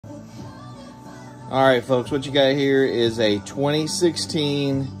Alright folks, what you got here is a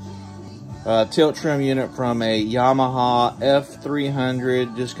 2016 tilt trim unit from a Yamaha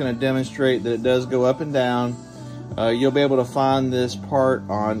F300. Just going to demonstrate that it does go up and down. You'll be able to find this part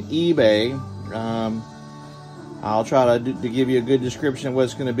on eBay. I'll try to give you a good description of what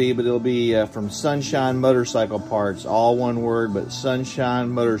it's going to be, but it'll be from Sunshine Motorcycle Parts. All one word, but Sunshine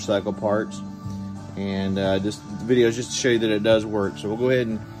Motorcycle Parts. And just the video is just to show you that it does work. So we'll go ahead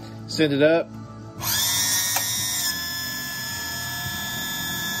and send it up.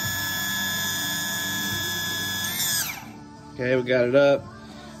 Okay, we got it up.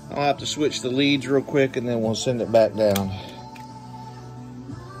 I'll have to switch the leads real quick and then we'll send it back down.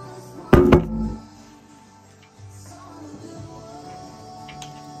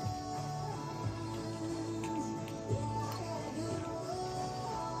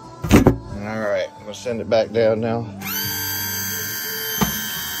 Alright, I'm going to send it back down now.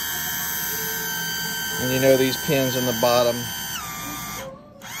 And you know these pins on the bottom,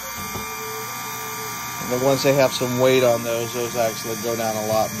 and once they have some weight on those actually go down a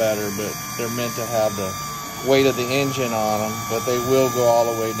lot better, but they're meant to have the weight of the engine on them, but they will go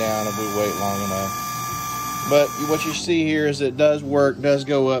all the way down if we wait long enough. But what you see here is it does work, does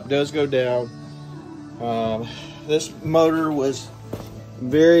go up, does go down. This motor was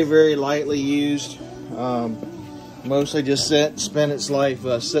very, very lightly used. Mostly just spent its life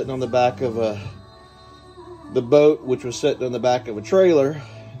sitting on the back of the boat, which was sitting on the back of a trailer,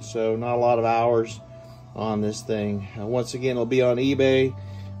 so not a lot of hours on this thing. Once again, it'll be on eBay.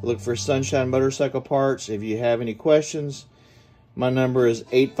 Look for Sunshine Motorcycle Parts. If you have any questions, my number is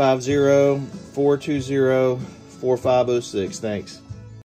 850-420-4506. Thanks.